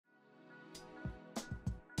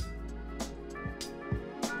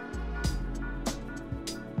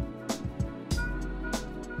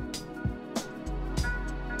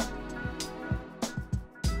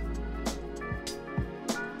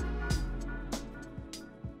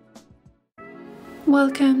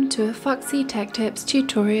Welcome to a Foxy Tech Tips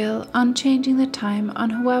tutorial on changing the time on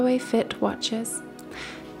Huawei Fit watches.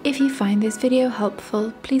 If you find this video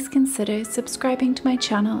helpful, please consider subscribing to my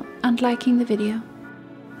channel and liking the video.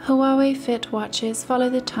 Huawei Fit watches follow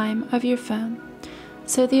the time of your phone,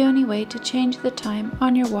 so the only way to change the time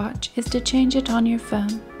on your watch is to change it on your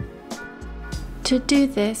phone. To do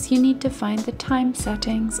this, you need to find the time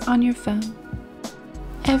settings on your phone.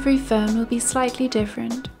 Every phone will be slightly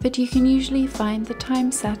different, but you can usually find the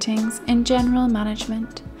time settings in General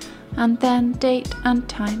Management, and then Date and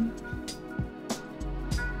Time.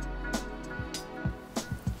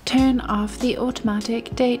 Turn off the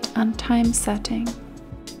automatic date and time setting.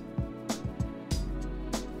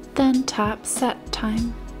 Then tap Set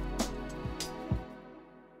Time.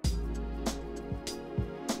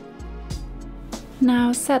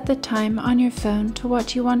 Now set the time on your phone to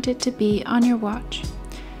what you want it to be on your watch.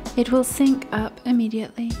 It will sync up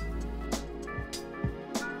immediately.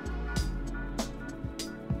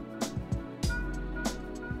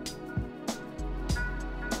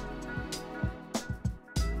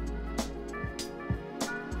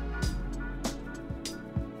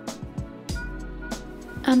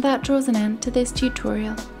 And that draws an end to this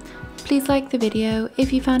tutorial. Please like the video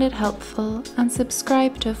if you found it helpful and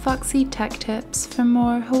subscribe to Foxy Tech Tips for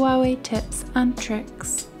more Huawei tips and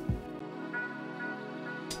tricks.